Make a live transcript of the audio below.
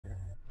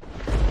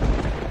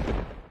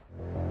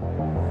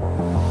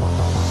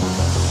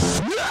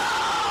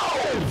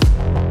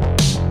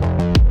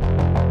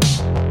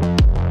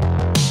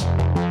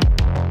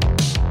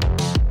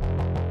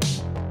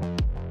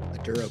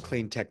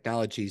Clean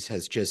Technologies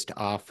has just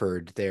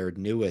offered their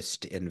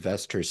newest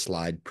investor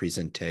slide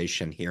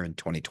presentation here in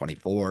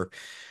 2024.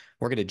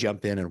 We're going to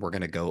jump in and we're going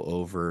to go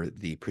over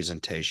the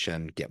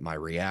presentation, get my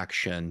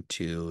reaction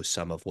to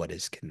some of what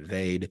is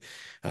conveyed,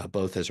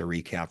 both as a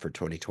recap for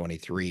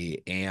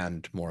 2023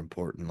 and, more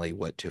importantly,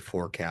 what to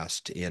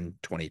forecast in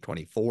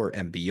 2024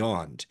 and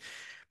beyond.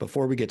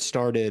 Before we get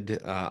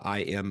started,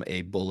 I am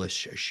a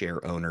Bullish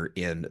share owner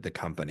in the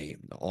company.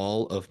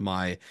 All of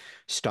my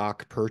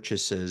stock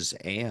purchases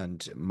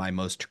and my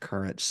most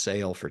current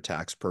sale for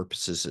tax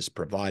purposes is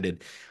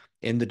provided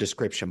in the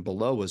description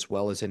below, as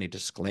well as any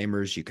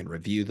disclaimers. You can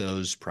review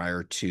those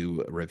prior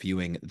to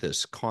reviewing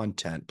this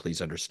content.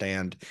 Please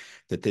understand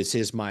that this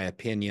is my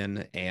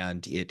opinion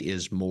and it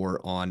is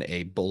more on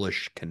a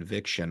bullish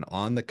conviction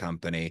on the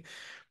company,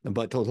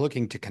 but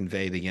looking to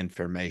convey the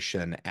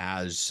information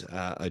as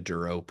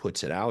Aduro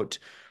puts it out,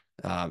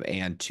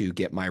 and to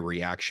get my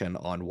reaction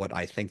on what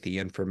I think the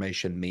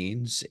information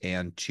means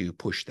and to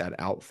push that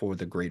out for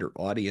the greater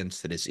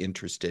audience that is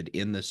interested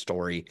in the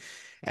story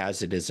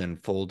as it is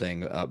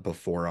unfolding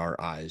before our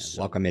eyes.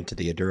 Welcome into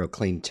the Aduro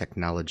Clean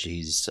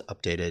Technologies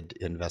updated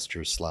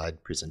investor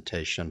slide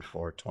presentation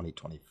for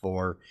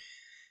 2024.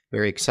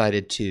 Very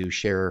excited to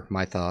share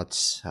my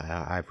thoughts.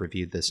 I've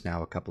reviewed this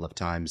now a couple of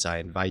times. I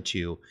invite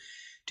you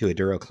to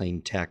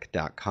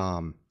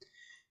adurocleantech.com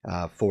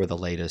for the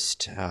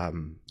latest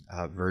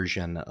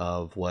version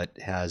of what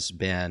has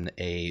been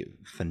a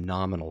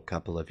phenomenal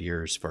couple of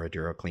years for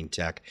Aduro Clean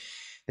Tech.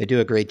 They do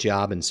a great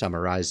job in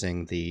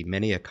summarizing the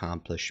many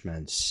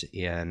accomplishments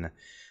in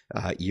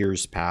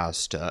years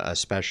past,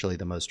 especially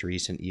the most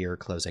recent year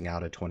closing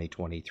out of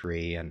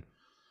 2023, and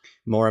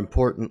more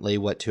importantly,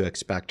 what to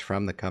expect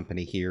from the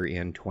company here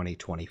in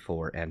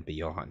 2024 and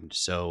beyond.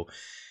 So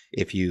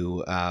if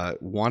you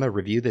want to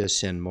review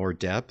this in more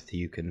depth,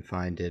 you can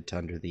find it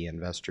under the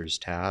Investors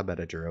tab at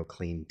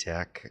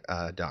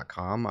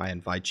adurocleantech.com. I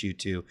invite you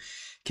to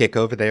kick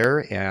over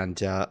there and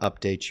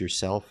update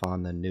yourself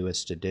on the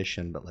newest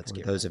edition. But let's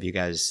get those of you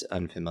guys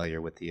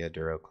unfamiliar with the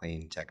Aduro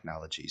Clean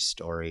Technologies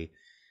story.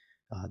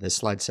 This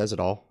slide says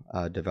it all,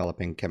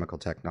 developing chemical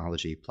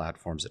technology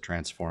platforms that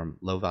transform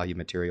low-value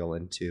material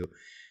into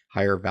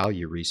higher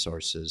value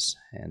resources.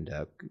 And,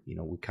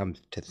 we come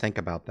to think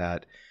about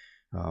that.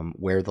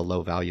 Where the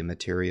low-value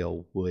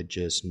material would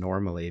just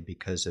normally,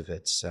 because of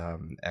its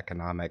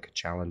economic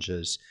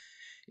challenges,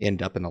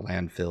 end up in the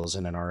landfills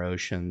and in our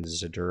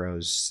oceans.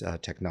 Aduro's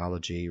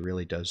technology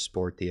really does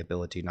sport the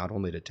ability not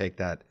only to take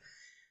that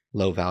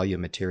low-value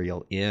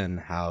material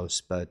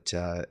in-house, but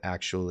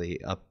actually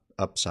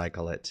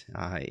upcycle it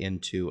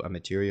into a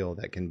material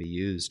that can be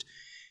used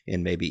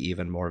in maybe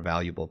even more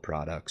valuable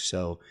products.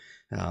 So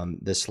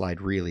this slide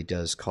really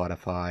does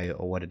codify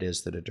what it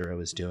is that Aduro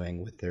is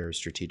doing with their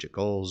strategic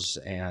goals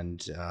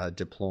and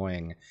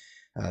deploying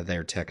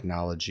their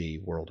technology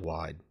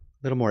worldwide.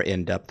 A little more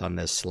in-depth on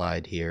this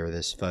slide here.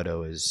 This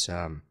photo is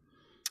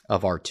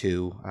of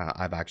R2.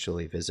 I've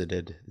actually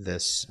visited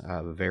this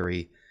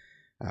very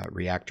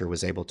reactor,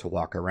 was able to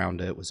walk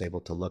around it, was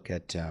able to look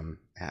at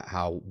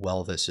how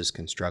well this is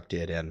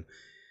constructed and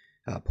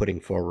putting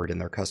forward in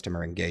their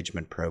customer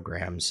engagement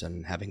programs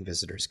and having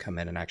visitors come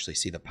in and actually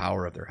see the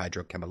power of their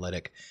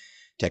hydrochemolytic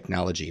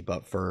technology.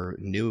 But for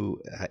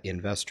new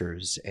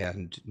investors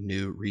and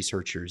new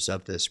researchers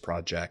of this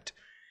project,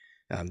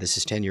 this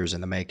is 10 years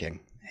in the making.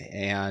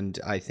 And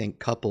I think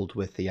coupled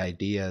with the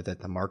idea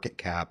that the market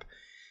cap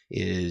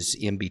is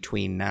in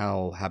between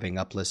now having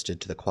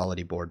uplisted to the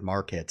quality board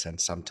markets and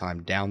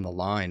sometime down the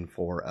line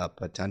for a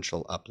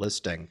potential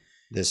uplisting,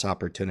 this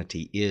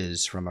opportunity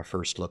is, from a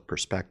first look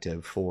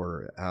perspective,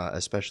 for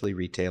especially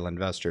retail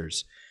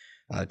investors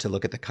to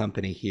look at the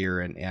company here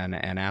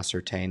and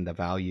ascertain the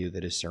value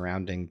that is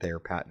surrounding their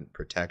patent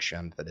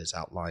protection that is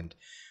outlined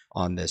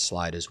on this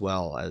slide, as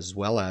well as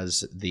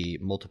the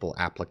multiple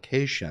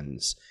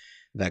applications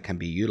that can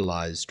be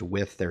utilized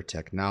with their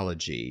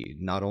technology,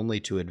 not only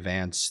to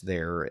advance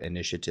their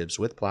initiatives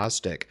with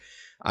plastic,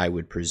 I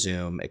would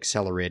presume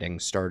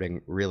accelerating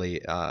starting really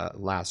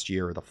last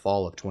year, the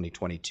fall of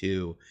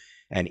 2022,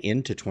 and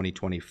into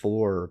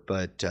 2024,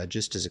 but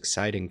just as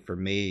exciting for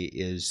me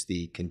is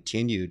the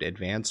continued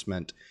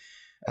advancement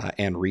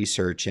and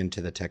research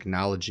into the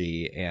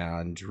technology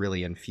and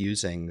really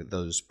infusing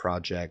those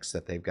projects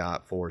that they've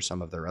got for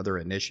some of their other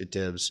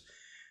initiatives,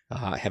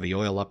 heavy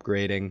oil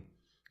upgrading,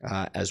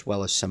 as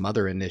well as some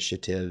other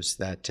initiatives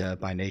that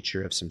by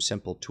nature of some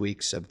simple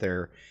tweaks of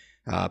their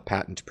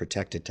patent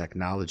protected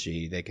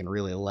technology, they can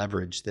really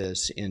leverage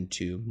this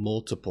into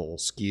multiple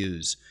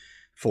SKUs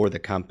for the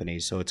company.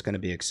 So it's going to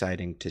be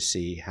exciting to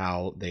see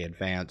how they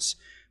advance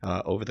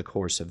over the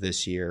course of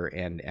this year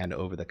and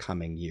over the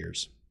coming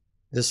years.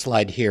 This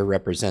slide here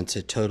represents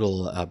a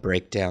total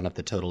breakdown of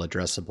the total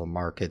addressable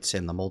markets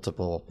in the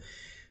multiple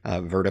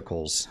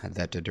verticals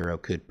that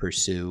Aduro could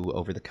pursue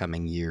over the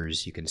coming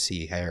years. You can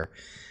see here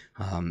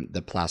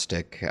the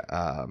plastic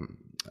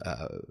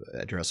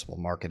addressable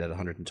market at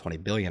 120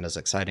 billion, as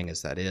exciting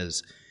as that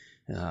is.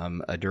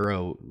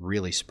 Aduro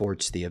really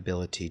sports the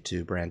ability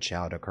to branch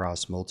out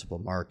across multiple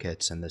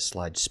markets, and this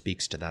slide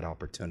speaks to that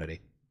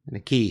opportunity. And the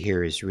key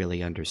here is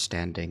really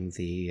understanding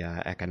the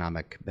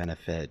economic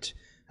benefit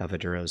of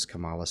Aduro's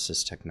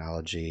chemolysis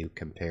technology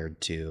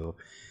compared to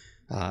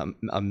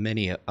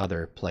many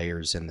other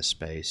players in the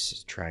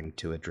space trying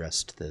to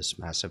address this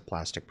massive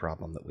plastic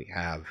problem that we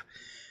have.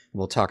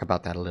 We'll talk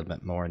about that a little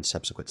bit more in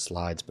subsequent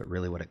slides, but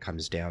really what it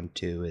comes down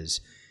to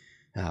is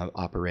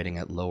operating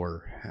at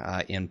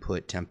lower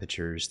input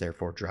temperatures,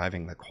 therefore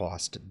driving the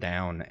cost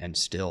down and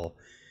still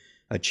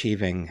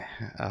achieving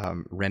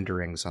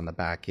renderings on the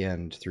back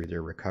end through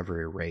their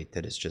recovery rate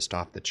that is just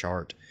off the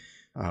chart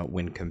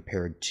when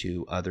compared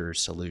to other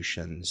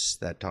solutions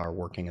that are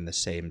working in the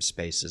same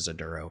space as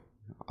Aduro.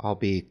 I'll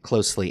be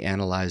closely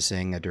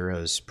analyzing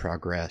Aduro's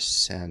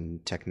progress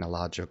and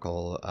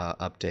technological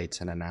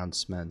updates and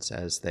announcements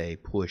as they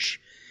push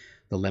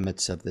the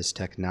limits of this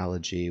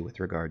technology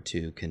with regard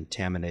to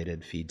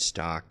contaminated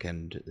feedstock,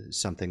 and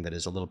something that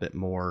is a little bit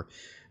more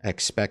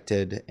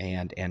expected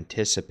and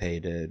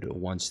anticipated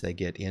once they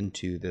get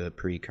into the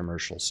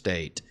pre-commercial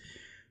state.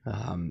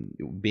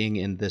 Being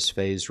in this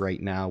phase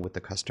right now with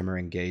the customer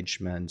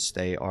engagements,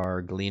 they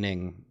are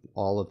gleaning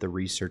all of the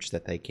research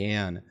that they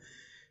can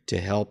to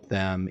help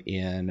them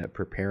in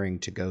preparing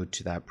to go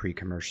to that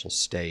pre-commercial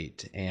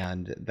state.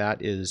 And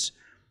that is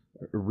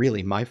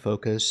really my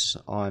focus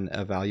on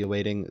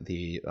evaluating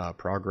the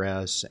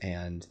progress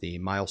and the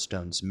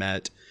milestones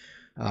met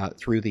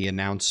through the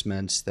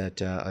announcements that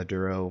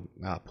Aduro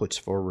puts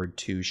forward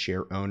to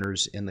share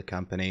owners in the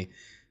company.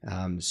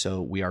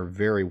 So we are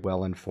very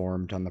well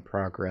informed on the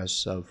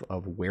progress of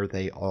where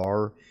they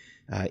are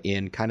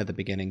in kind of the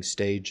beginning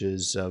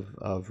stages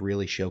of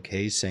really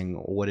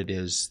showcasing what it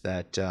is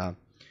that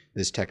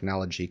this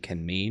technology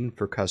can mean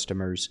for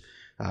customers,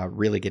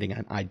 really getting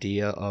an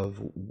idea of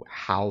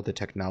how the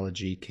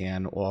technology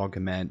can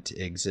augment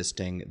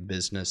existing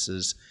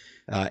businesses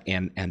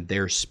and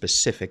their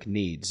specific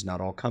needs. Not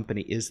all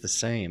company is the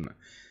same,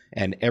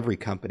 and every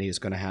company is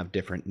going to have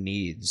different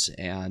needs,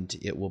 and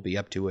it will be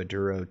up to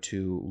Aduro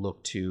to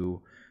look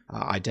to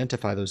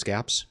identify those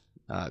gaps,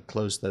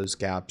 close those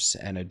gaps,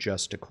 and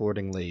adjust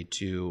accordingly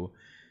to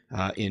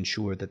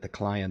ensure that the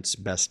client's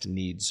best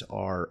needs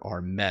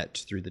are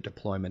met through the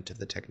deployment of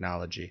the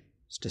technology.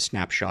 Just a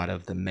snapshot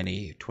of the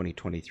many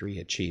 2023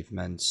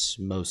 achievements.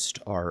 Most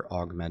are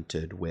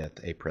augmented with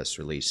a press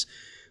release,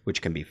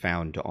 which can be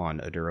found on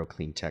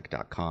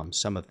adurocleantech.com.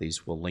 Some of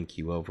these will link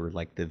you over,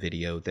 like the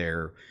video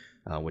there,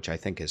 which I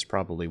think is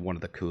probably one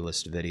of the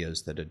coolest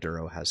videos that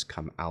Aduro has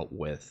come out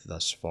with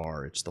thus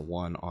far. It's the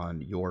one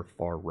on your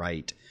far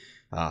right,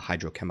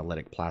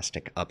 hydrochemolytic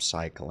plastic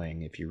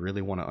upcycling. If you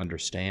really want to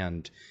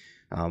understand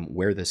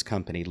where this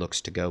company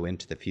looks to go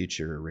into the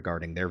future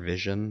regarding their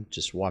vision,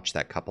 just watch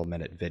that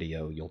couple-minute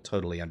video. You'll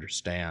totally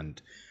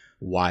understand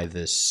why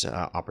this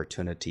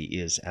opportunity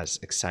is as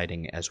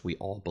exciting as we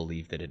all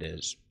believe that it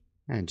is.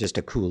 And just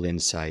a cool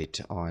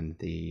insight on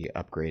the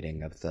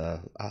upgrading of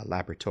the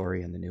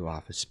laboratory and the new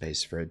office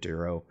space for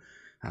Aduro.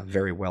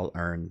 Very well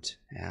earned.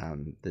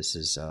 This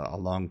is a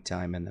long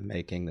time in the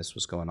making. This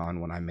was going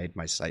on when I made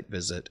my site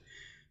visit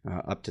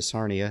up to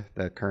Sarnia,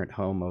 the current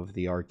home of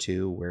the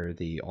R2, where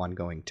the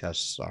ongoing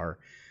tests are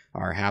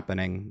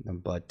happening,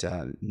 but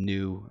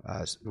new,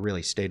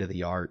 really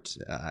state-of-the-art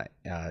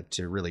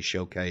to really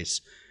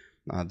showcase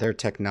their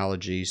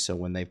technology. So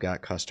when they've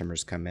got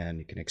customers come in,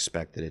 you can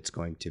expect that it's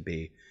going to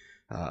be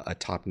a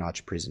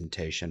top-notch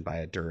presentation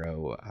by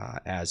Aduro,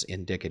 as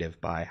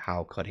indicative by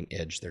how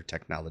cutting-edge their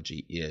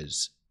technology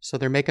is. So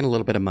they're making a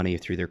little bit of money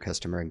through their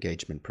customer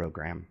engagement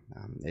program.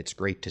 It's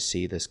great to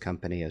see this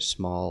company, as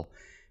small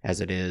as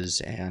it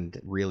is,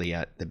 and really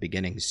at the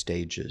beginning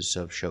stages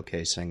of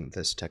showcasing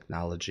this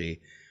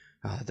technology,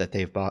 that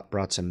they've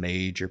brought some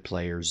major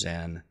players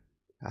in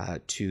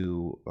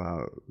to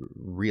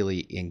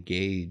really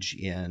engage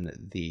in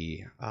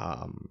the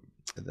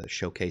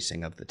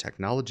showcasing of the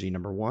technology,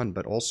 number one,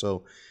 but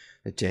also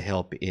to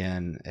help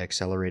in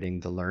accelerating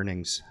the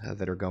learnings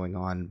that are going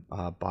on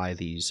by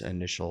these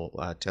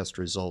initial test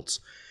results,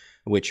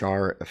 which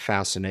are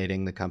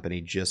fascinating. The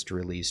company just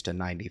released a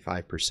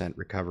 95%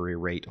 recovery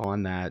rate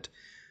on that.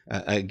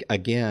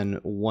 Again,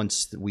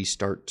 once we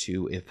start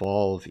to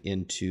evolve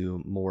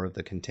into more of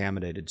the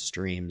contaminated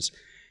streams,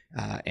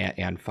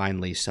 and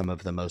finally some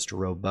of the most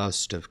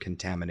robust of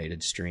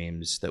contaminated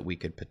streams that we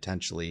could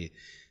potentially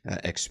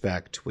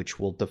expect, which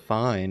will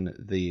define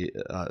the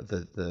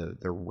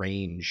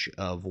range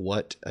of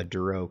what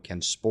Aduro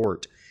can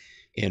sport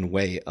in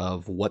way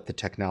of what the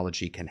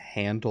technology can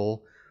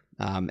handle,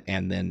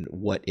 and then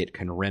what it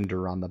can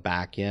render on the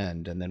back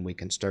end. And then we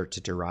can start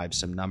to derive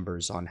some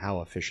numbers on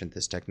how efficient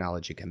this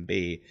technology can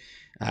be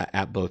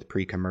at both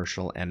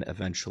pre-commercial and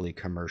eventually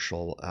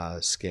commercial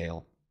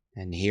scale.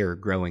 And here,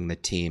 growing the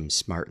team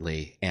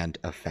smartly and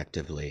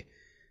effectively.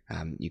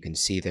 You can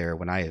see there,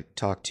 when I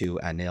talked to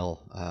Anil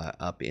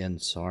up in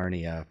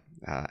Sarnia,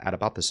 at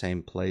about the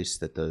same place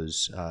that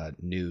those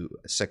new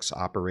 6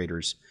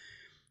 operators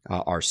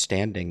are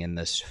standing in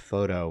this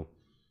photo,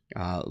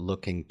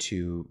 looking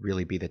to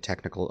really be the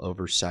technical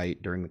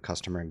oversight during the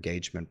customer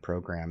engagement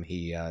program.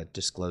 He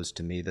disclosed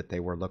to me that they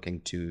were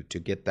looking to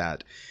get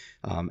that.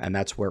 And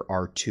that's where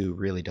R2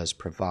 really does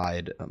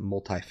provide a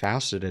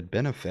multifaceted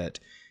benefit,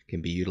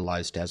 can be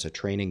utilized as a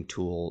training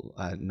tool,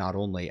 not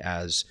only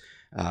as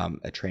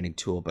a training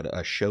tool, but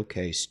a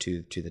showcase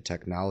to the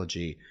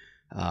technology.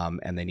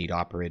 And they need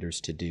operators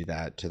to do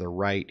that. To the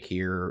right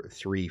here,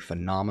 3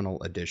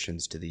 phenomenal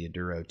additions to the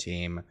Aduro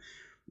team.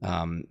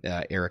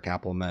 Eric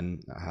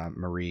Appelman,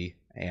 Marie,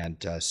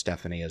 and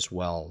Stephanie as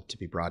well, to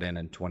be brought in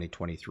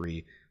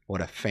 2023.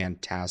 What a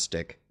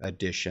fantastic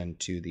addition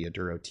to the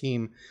Aduro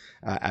team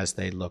as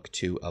they look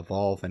to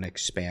evolve and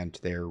expand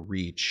their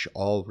reach,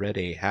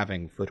 already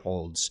having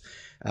footholds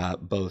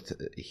both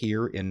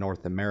here in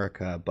North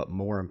America, but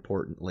more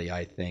importantly,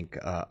 I think,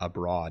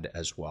 abroad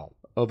as well.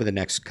 Over the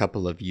next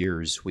couple of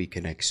years, we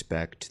can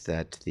expect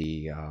that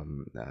the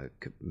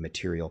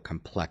material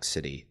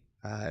complexity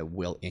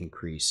will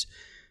increase,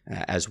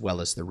 as well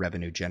as the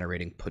revenue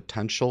generating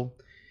potential,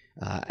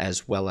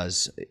 as well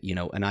as,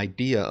 an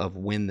idea of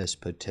when this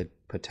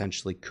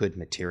potentially could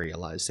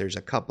materialize. There's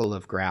a couple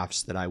of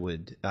graphs that I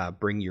would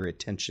bring your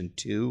attention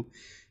to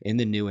in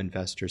the new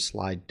investor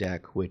slide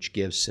deck, which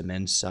gives some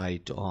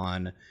insight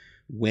on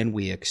when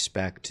we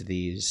expect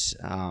these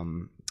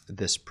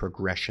this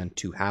progression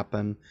to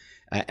happen.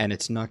 And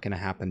it's not going to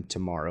happen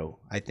tomorrow.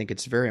 I think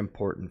it's very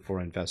important for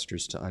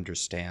investors to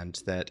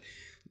understand that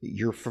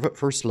your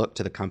first look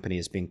to the company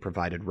is being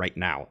provided right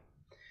now.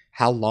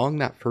 How long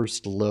that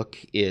first look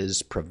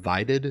is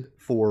provided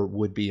for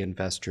would-be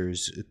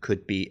investors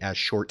could be as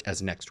short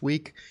as next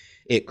week.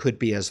 It could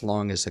be as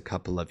long as a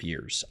couple of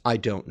years. I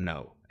don't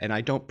know, and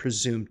I don't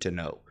presume to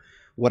know.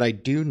 What I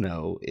do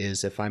know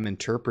is, if I'm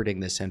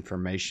interpreting this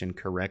information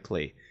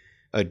correctly,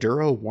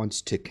 Aduro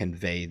wants to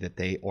convey that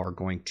they are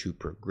going to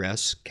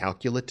progress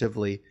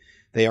calculatively,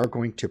 they are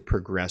going to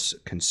progress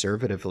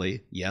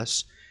conservatively,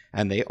 yes,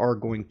 and they are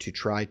going to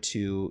try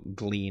to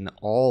glean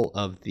all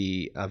of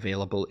the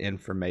available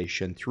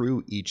information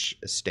through each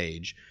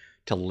stage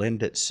to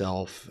lend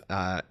itself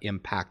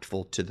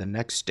impactful to the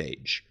next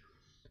stage.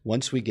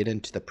 Once we get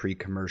into the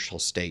pre-commercial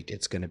state,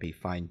 it's going to be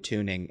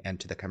fine-tuning, and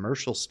to the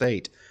commercial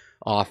state,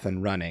 off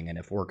and running. And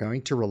if we're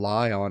going to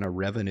rely on a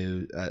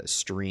revenue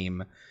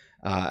stream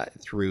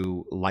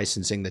through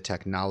licensing the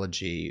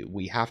technology,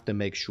 we have to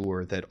make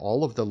sure that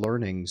all of the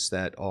learnings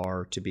that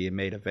are to be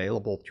made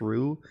available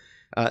through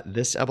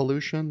this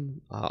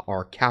evolution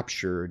are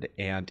captured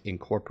and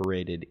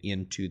incorporated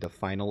into the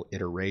final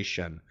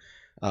iteration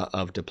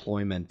of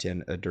deployment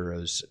in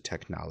Aduro's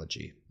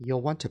technology.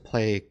 You'll want to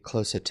pay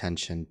close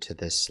attention to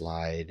this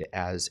slide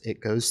as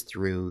it goes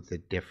through the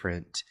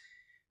different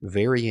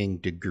varying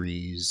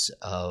degrees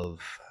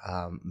of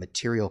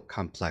material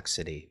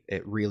complexity.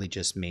 It really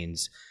just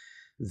means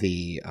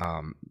the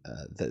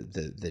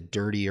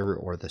dirtier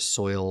or the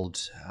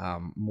soiled,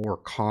 more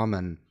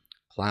common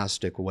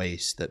plastic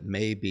waste that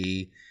may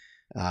be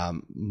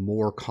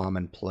more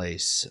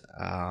commonplace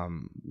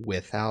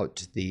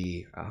without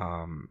the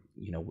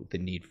the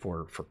need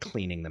for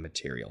cleaning the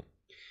material.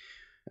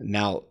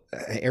 Now,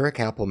 Eric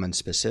Appelman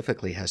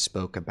specifically has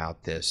spoke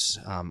about this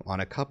on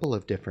a couple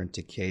of different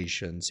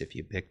occasions. If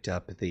you picked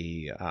up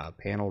the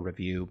panel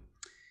review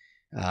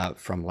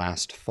from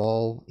last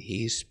fall,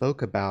 he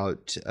spoke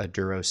about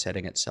Aduro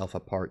setting itself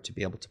apart to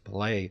be able to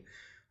play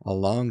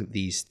along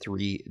these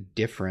 3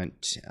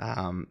 different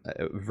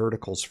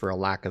verticals, for a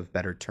lack of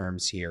better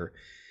terms here,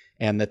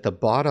 and that the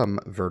bottom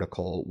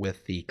vertical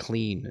with the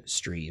clean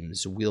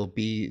streams will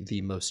be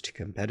the most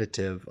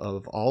competitive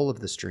of all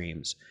of the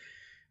streams,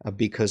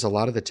 because a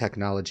lot of the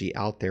technology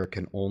out there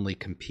can only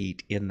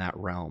compete in that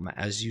realm.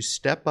 As you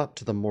step up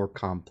to the more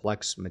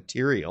complex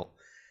material,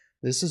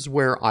 this is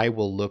where I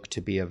will look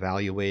to be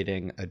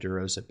evaluating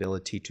Aduro's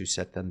ability to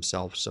set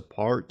themselves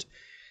apart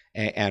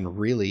and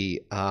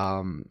really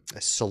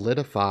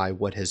solidify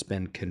what has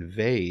been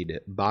conveyed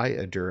by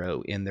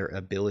Aduro in their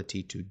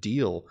ability to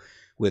deal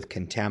with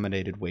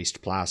contaminated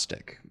waste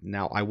plastic.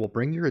 Now, I will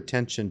bring your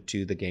attention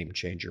to the Game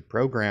Changer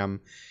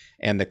program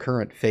and the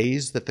current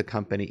phase that the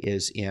company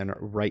is in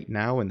right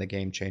now in the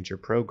Game Changer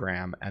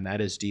program, and that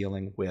is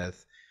dealing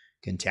with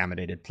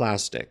contaminated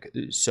plastic.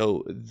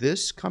 So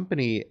this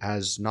company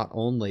has not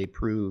only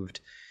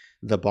proved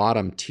the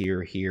bottom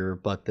tier here,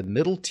 but the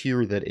middle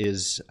tier that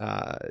is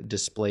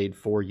displayed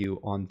for you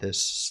on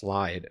this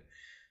slide.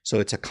 So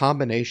it's a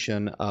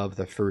combination of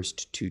the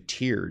first 2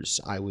 tiers.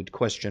 I would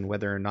question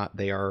whether or not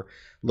they are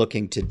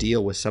looking to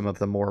deal with some of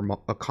the more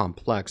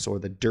complex or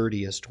the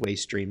dirtiest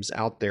waste streams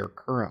out there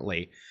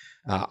currently.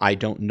 I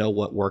don't know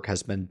what work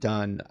has been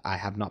done. I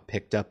have not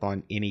picked up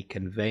on any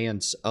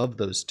conveyance of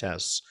those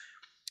tests.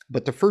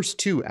 But the first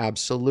 2,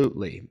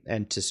 absolutely.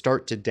 And to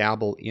start to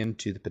dabble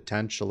into the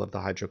potential of the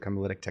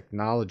hydrochemolytic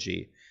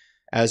technology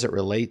as it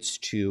relates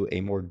to a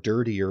more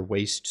dirtier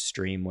waste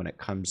stream when it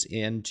comes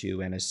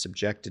into and is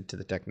subjected to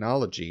the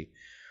technology,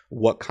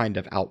 what kind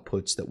of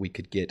outputs that we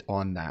could get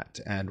on that.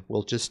 And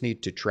we'll just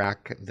need to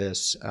track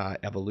this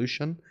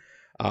evolution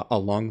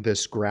along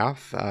this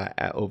graph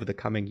over the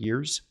coming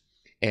years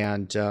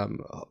And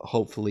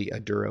hopefully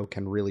Aduro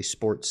can really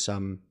sport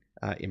some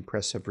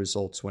impressive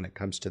results when it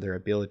comes to their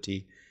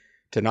ability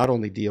to not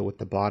only deal with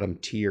the bottom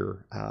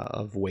tier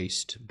of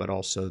waste, but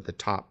also the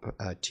top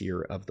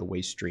tier of the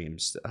waste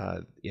streams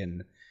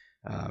in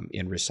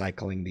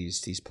recycling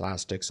these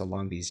plastics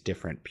along these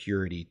different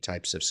purity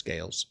types of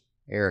scales.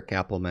 Eric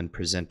Appelman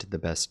presented the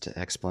best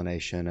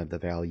explanation of the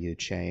value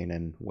chain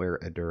and where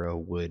Aduro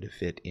would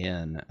fit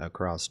in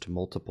across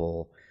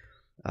multiple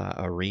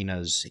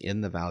arenas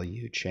in the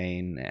value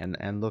chain,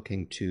 and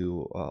looking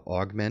to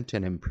augment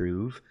and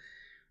improve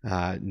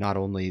not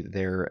only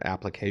their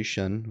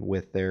application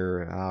with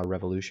their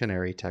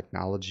revolutionary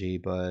technology,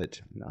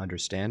 but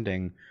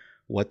understanding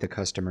what the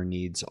customer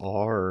needs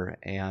are.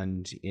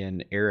 And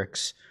in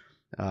Eric's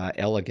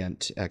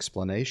elegant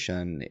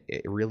explanation,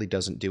 it really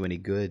doesn't do any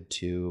good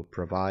to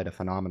provide a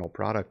phenomenal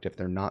product if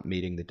they're not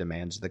meeting the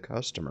demands of the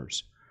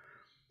customers.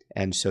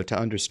 And so to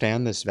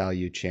understand this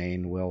value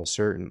chain will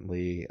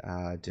certainly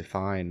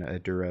define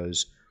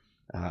Aduro's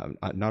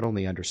not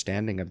only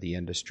understanding of the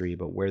industry,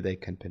 but where they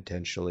can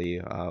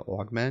potentially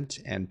augment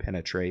and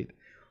penetrate,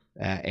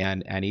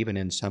 and even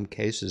in some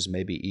cases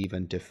maybe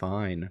even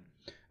define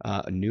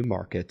new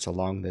markets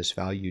along this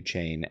value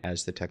chain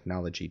as the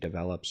technology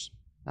develops.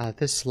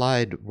 This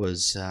slide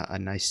was a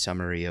nice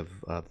summary of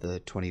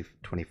the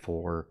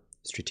 2024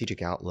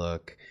 strategic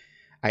outlook.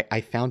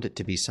 I found it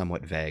to be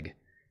somewhat vague.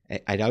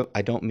 I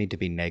don't mean to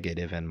be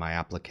negative in my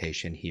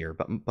application here,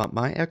 but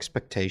my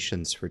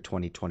expectations for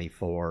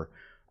 2024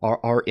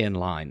 are in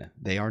line.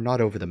 They are not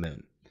over the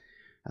moon.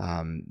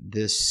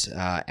 This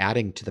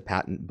adding to the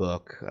patent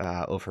book,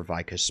 Ofer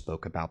Vicus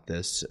spoke about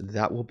this.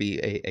 That will be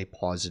a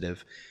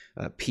positive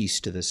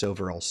piece to this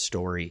overall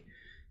story.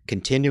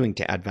 Continuing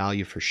to add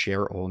value for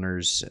share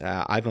owners.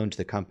 I've owned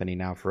the company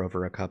now for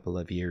over a couple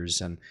of years,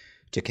 and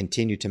to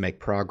continue to make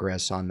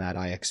progress on that,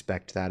 I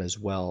expect that as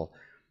well.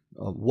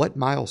 What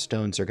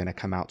milestones are going to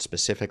come out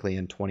specifically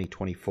in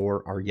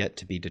 2024 are yet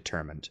to be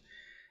determined.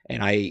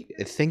 And I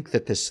think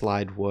that this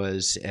slide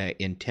was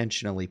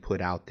intentionally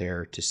put out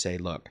there to say,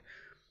 look,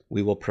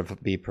 we will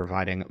be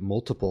providing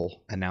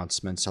multiple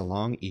announcements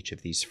along each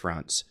of these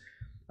fronts.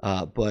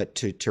 But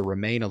to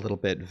remain a little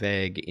bit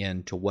vague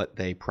into what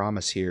they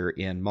promise here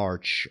in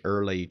March,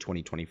 early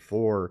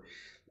 2024,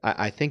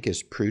 I think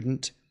is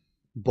prudent.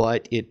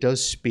 But it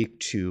does speak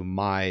to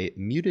my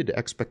muted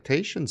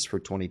expectations for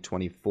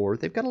 2024.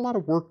 They've got a lot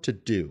of work to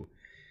do.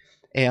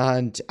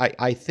 And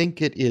I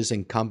think it is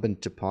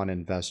incumbent upon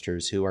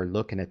investors who are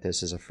looking at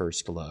this as a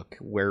first look,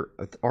 where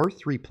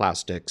R3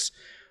 plastics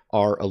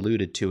are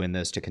alluded to in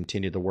this to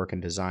continue the work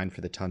and design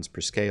for the tons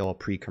per scale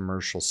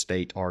pre-commercial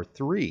state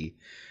R3,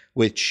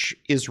 which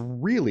is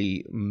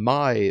really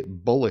my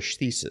bullish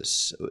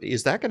thesis.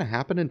 Is that going to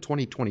happen in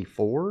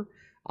 2024?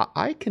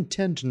 I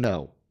contend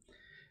no.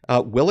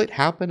 Will it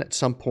happen at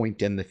some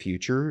point in the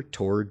future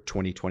toward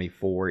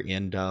 2024,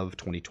 end of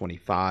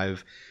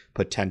 2025?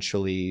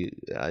 Potentially,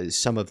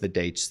 some of the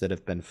dates that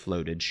have been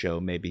floated show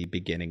maybe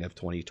beginning of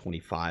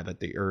 2025 at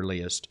the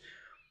earliest.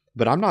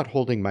 But I'm not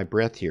holding my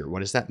breath here.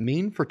 What does that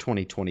mean for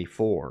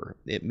 2024?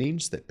 It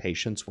means that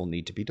patients will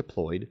need to be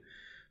deployed.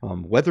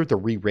 Whether the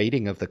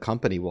re-rating of the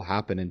company will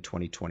happen in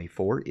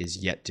 2024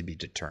 is yet to be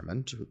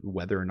determined,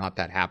 whether or not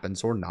that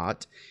happens or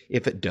not.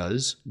 If it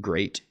does,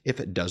 great. If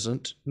it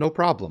doesn't, no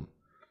problem.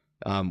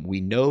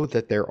 We know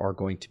that there are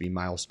going to be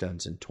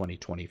milestones in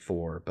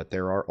 2024, but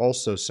there are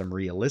also some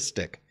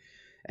realistic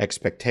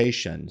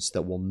expectations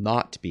that will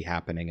not be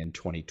happening in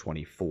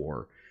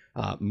 2024,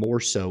 more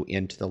so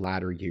into the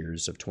latter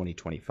years of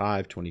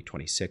 2025,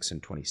 2026,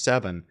 and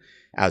 27,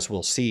 as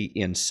we'll see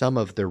in some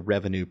of the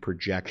revenue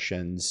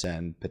projections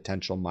and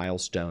potential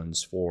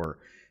milestones for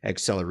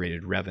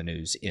accelerated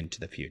revenues into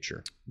the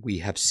future. We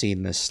have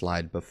seen this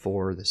slide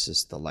before. This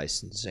is the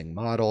licensing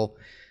model.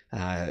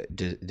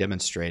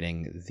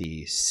 Demonstrating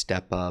the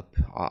step up,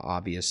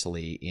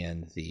 obviously,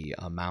 in the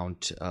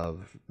amount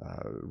of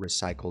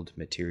recycled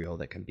material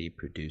that can be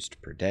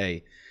produced per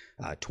day,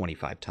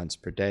 25 tons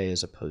per day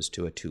as opposed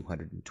to a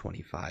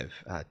 225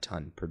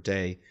 ton per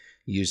day,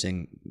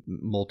 using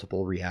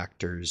multiple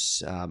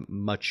reactors,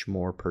 much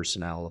more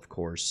personnel, of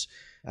course,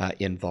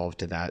 involved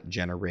to that,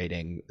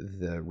 generating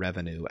the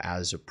revenue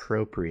as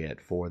appropriate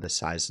for the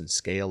size and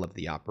scale of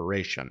the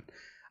operation.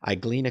 I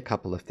glean a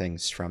couple of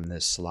things from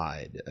this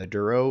slide.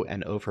 Aduro,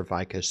 and Ofer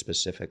Vicus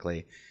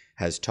specifically,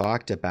 has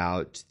talked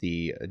about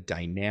the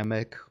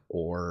dynamic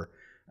or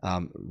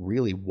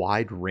really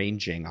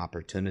wide-ranging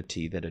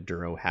opportunity that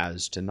Aduro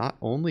has to not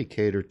only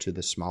cater to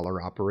the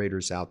smaller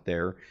operators out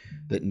there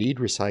that need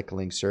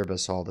recycling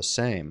service all the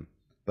same,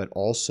 but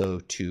also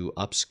to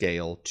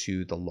upscale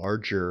to the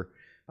larger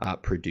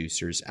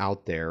producers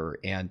out there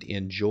and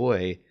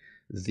enjoy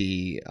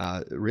the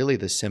really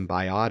the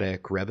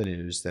symbiotic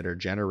revenues that are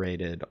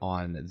generated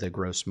on the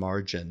gross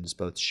margins,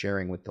 both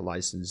sharing with the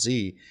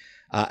licensee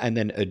and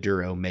then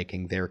Aduro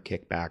making their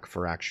kickback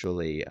for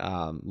actually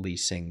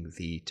leasing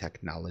the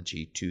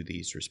technology to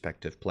these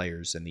respective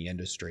players in the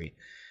industry.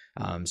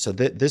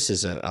 This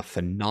is a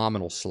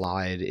phenomenal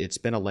slide. It's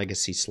been a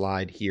legacy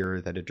slide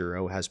here that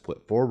Aduro has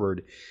put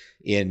forward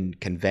in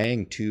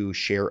conveying to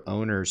share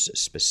owners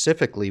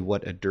specifically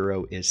what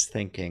Aduro is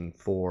thinking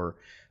for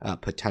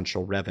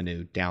potential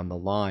revenue down the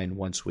line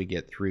once we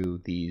get through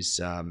these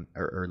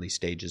early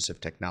stages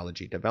of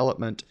technology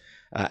development,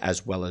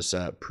 as well as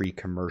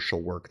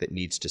pre-commercial work that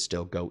needs to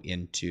still go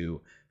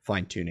into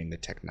fine-tuning the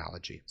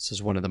technology. This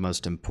is one of the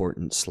most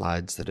important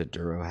slides that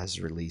Aduro has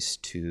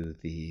released to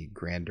the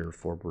grander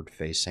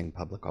forward-facing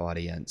public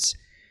audience.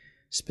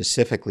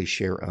 Specifically,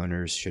 share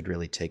owners should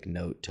really take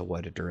note to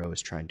what Aduro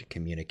is trying to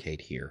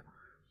communicate here.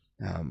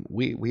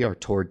 We are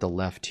toward the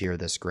left here,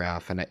 this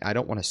graph, and I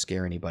don't want to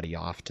scare anybody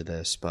off to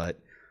this, but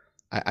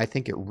I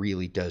think it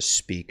really does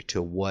speak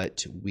to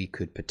what we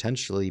could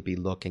potentially be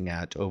looking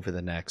at over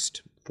the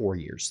next 4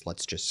 years,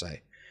 let's just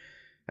say.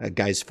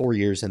 Guys, 4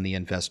 years in the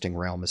investing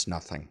realm is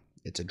nothing.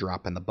 It's a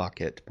drop in the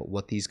bucket. But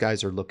what these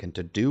guys are looking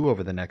to do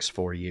over the next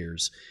 4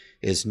 years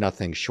is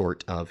nothing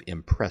short of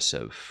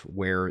impressive,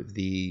 where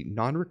the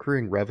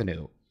non-recurring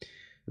revenue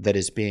that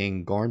is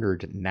being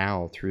garnered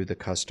now through the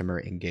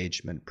customer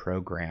engagement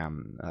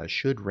program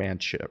should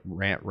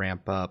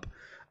ramp up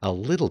a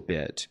little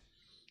bit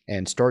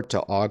and start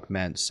to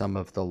augment some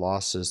of the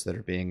losses that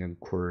are being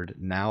incurred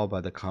now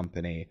by the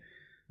company.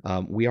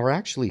 We are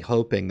actually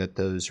hoping that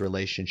those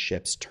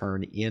relationships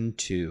turn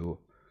into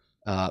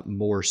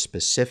more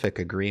specific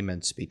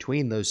agreements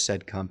between those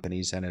said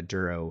companies and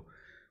Aduro,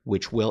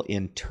 which will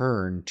in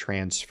turn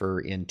transfer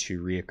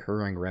into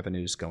reoccurring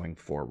revenues going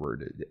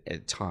forward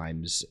at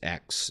times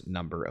X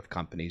number of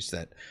companies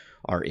that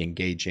are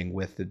engaging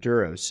with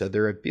Aduro. So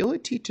their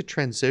ability to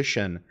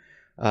transition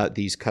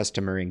these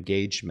customer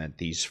engagement,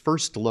 these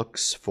first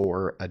looks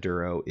for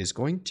Aduro, is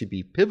going to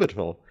be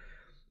pivotal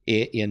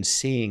in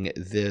seeing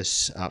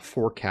this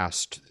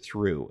forecast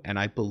through. And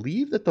I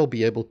believe that they'll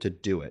be able to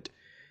do it.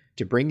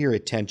 To bring your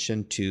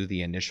attention to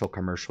the initial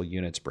commercial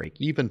units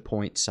break-even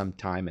point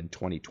sometime in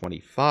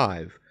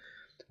 2025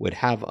 would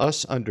have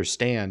us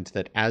understand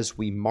that as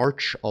we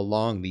march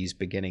along these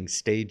beginning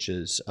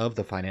stages of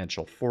the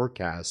financial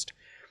forecast,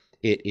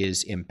 it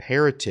is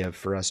imperative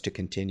for us to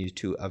continue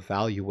to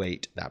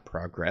evaluate that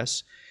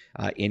progress,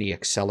 any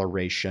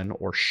acceleration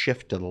or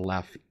shift to the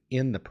left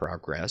in the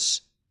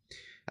progress.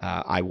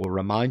 I will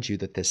remind you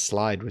that this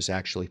slide was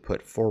actually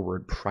put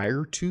forward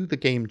prior to the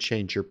Game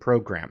Changer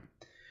program.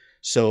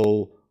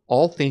 So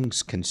all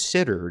things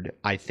considered,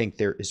 I think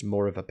there is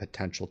more of a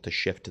potential to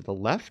shift to the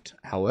left.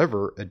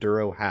 However,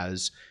 Aduro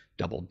has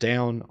doubled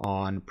down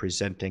on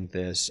presenting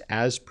this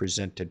as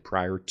presented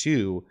prior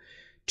to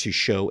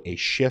show a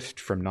shift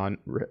from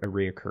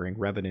non-reoccurring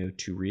revenue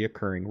to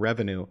reoccurring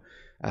revenue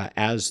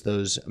as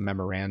those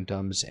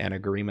memorandums and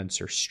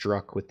agreements are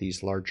struck with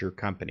these larger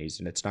companies.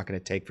 And it's not going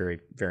to take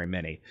very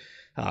many.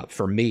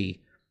 For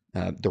me,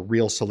 the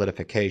real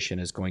solidification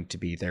is going to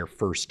be their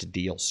first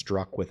deal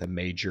struck with a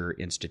major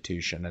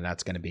institution, and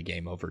that's going to be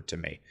game over to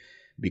me,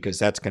 because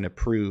that's going to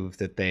prove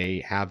that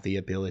they have the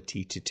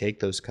ability to take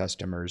those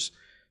customers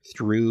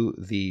through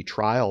the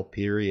trial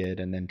period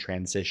and then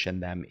transition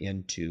them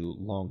into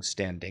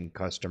long-standing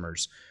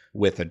customers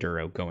with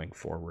Aduro going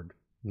forward.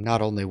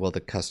 Not only will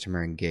the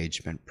customer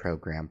engagement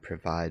program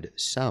provide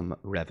some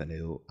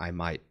revenue, I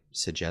might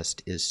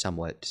suggest is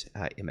somewhat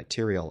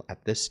immaterial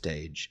at this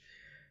stage.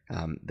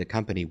 The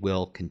company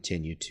will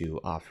continue to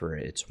offer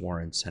its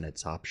warrants and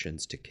its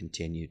options to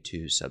continue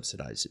to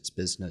subsidize its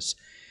business.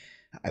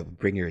 I would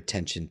bring your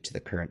attention to the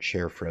current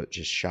share float,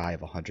 just shy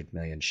of 100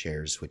 million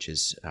shares, which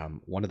is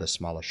one of the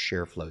smallest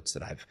share floats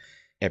that I've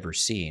ever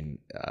seen,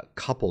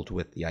 coupled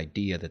with the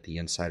idea that the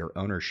insider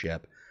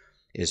ownership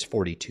is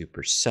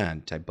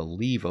 42%. I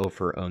believe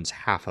Ofer owns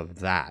half of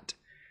that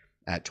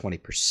at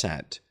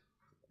 20%.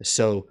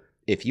 So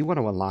if you want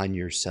to align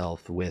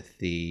yourself with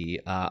the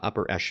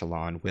upper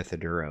echelon with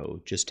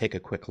Aduro, just take a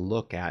quick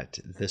look at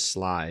this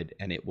slide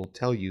and it will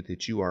tell you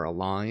that you are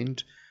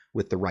aligned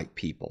with the right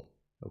people,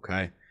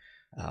 okay?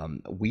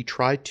 We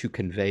try to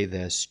convey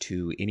this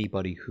to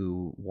anybody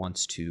who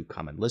wants to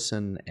come and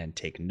listen and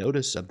take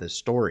notice of this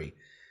story,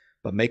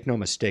 but make no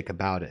mistake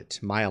about it,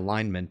 my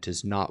alignment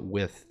is not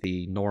with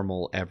the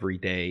normal,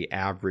 everyday,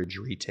 average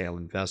retail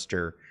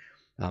investor.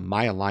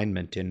 My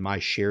alignment in my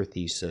share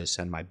thesis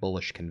and my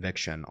bullish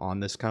conviction on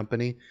this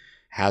company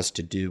has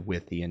to do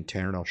with the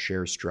internal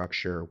share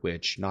structure,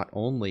 which not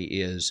only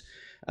is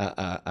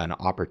an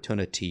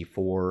opportunity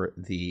for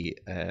the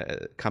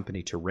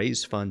company to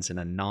raise funds in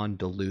a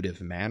non-dilutive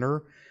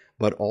manner,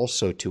 but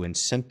also to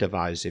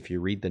incentivize, if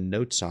you read the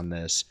notes on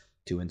this,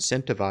 to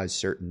incentivize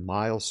certain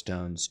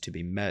milestones to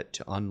be met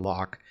to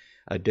unlock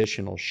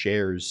additional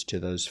shares to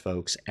those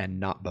folks, and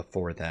not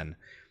before then.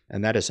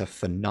 And that is a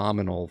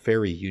phenomenal,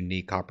 very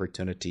unique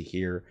opportunity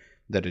here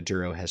that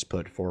Aduro has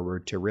put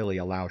forward to really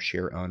allow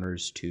share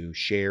owners to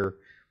share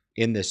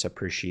in this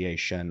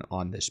appreciation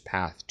on this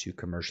path to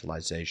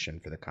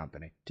commercialization for the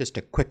company. Just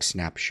a quick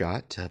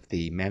snapshot of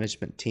the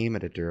management team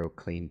at Aduro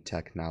Clean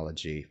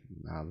Technology.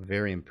 A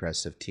very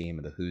impressive team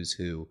of the who's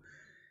who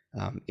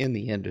in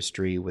the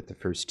industry, with the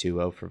first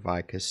two, Ofer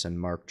Vicus and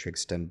Mark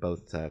Trigston,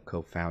 both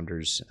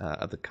co-founders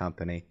of the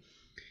company.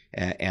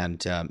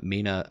 And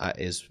Mina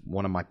is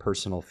one of my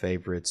personal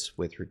favorites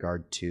with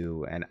regard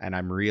to, and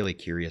I'm really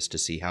curious to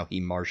see how he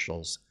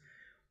marshals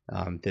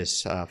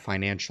this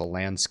financial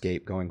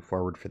landscape going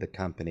forward for the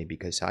company,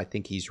 because I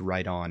think he's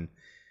right on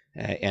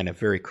and a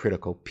very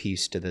critical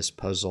piece to this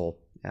puzzle.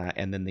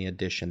 And then the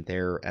addition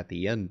there at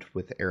the end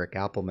with Eric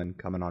Appelman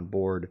coming on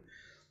board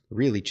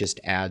really just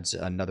adds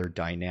another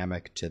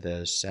dynamic to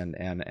this,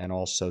 and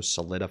also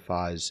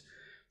solidifies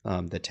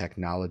the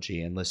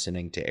technology, and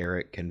listening to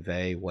Eric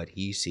convey what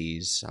he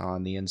sees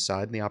on the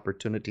inside and the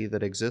opportunity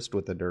that exists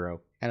with Aduro.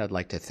 And I'd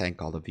like to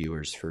thank all the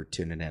viewers for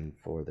tuning in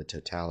for the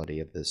totality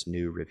of this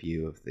new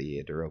review of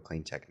the Aduro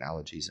Clean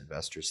Technologies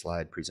investor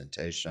slide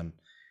presentation.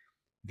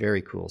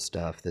 Very cool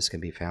stuff. This can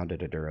be found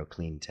at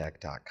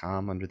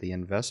adurocleantech.com under the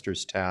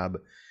Investors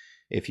tab.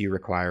 If you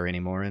require any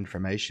more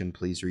information,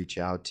 please reach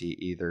out to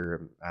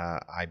either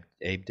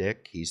Abe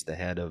Dick, he's the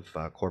head of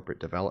corporate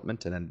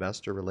development and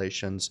investor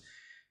relations,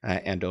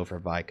 and Ofer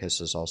Vicus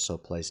has also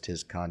placed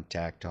his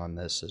contact on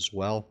this as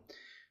well.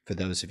 For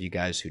those of you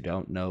guys who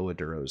don't know,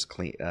 Aduro is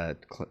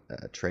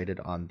traded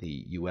on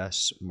the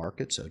U.S.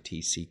 markets,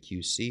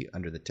 OTCQX,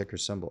 under the ticker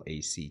symbol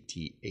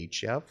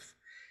ACTHF.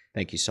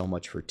 Thank you so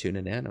much for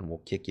tuning in, and we'll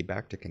kick you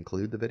back to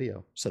conclude the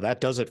video. So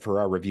that does it for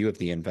our review of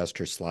the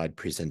investor slide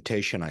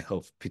presentation. I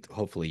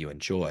hopefully you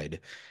enjoyed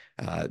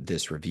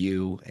this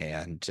review,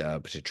 and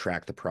to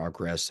track the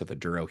progress of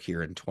Aduro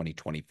here in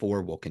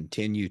 2024. We'll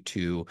continue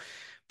to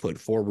put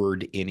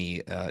forward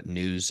any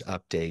news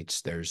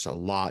updates. There's a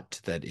lot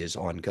that is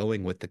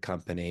ongoing with the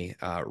company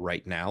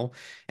right now,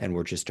 and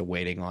we're just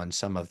awaiting on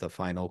some of the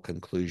final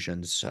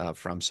conclusions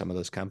from some of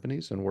those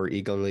companies, and we're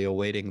eagerly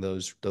awaiting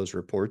those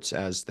reports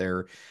as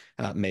they're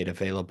made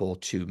available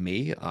to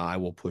me. I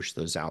will push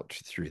those out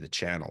through the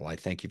channel. I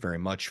thank you very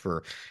much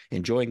for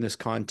enjoying this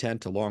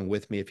content along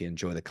with me. If you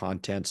enjoy the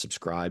content,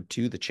 subscribe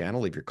to the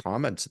channel, leave your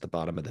comments at the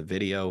bottom of the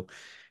video,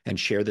 and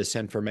share this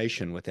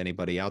information with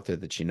anybody out there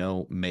that you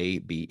know may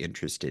be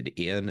interested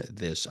in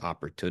this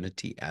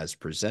opportunity as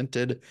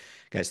presented.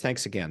 Guys,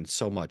 thanks again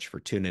so much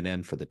for tuning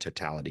in for the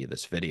totality of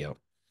this video,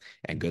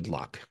 and good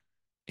luck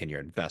in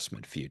your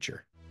investment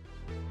future.